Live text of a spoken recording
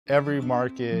every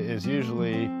market is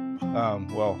usually,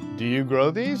 well, do you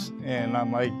grow these? And I'm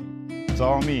like, it's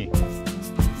all me.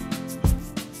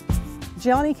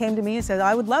 Gianni came to me and said,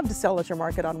 I would love to sell at your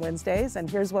market on Wednesdays, and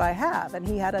here's what I have. And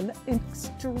he had an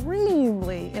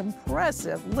extremely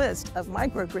impressive list of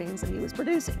microgreens that he was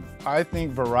producing. I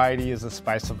think variety is the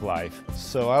spice of life.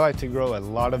 So I like to grow a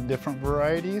lot of different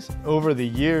varieties. Over the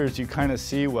years, you kind of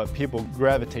see what people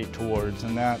gravitate towards,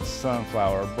 and that's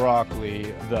sunflower,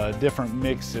 broccoli, the different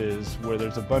mixes where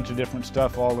there's a bunch of different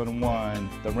stuff all in one.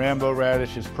 The rainbow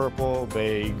radish is purple.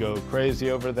 They go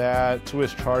crazy over that.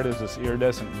 Swiss chard is this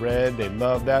iridescent red. They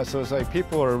love that. So it's like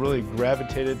people are really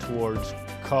gravitated towards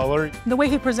color. The way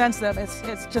he presents them, it's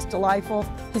just delightful.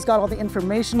 He's got all the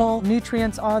informational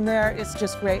nutrients on there. It's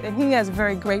just great. And he has a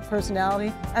very great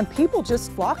personality, and people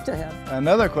just flock to him.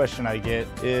 Another question I get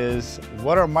is,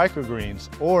 what are microgreens?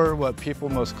 Or what people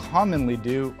most commonly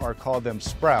do are call them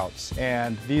sprouts.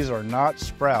 And these are not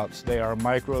sprouts, they are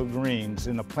microgreens.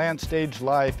 In the plant stage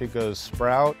life, it goes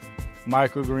sprout,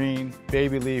 microgreen,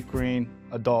 baby leaf green,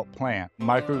 adult plant.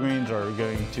 Microgreens are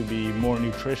going to be more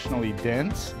nutritionally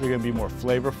dense. They're going to be more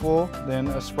flavorful than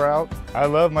a sprout. I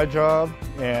love my job,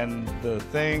 and the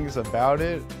things about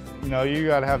it, you know, you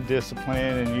got to have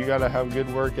discipline and you got to have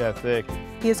good work ethic.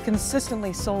 He is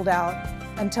consistently sold out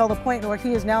until the point where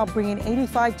he is now bringing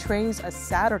 85 trays a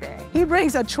Saturday. He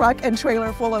brings a truck and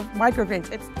trailer full of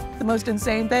microgreens. It's the most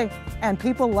insane thing, and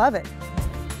people love it.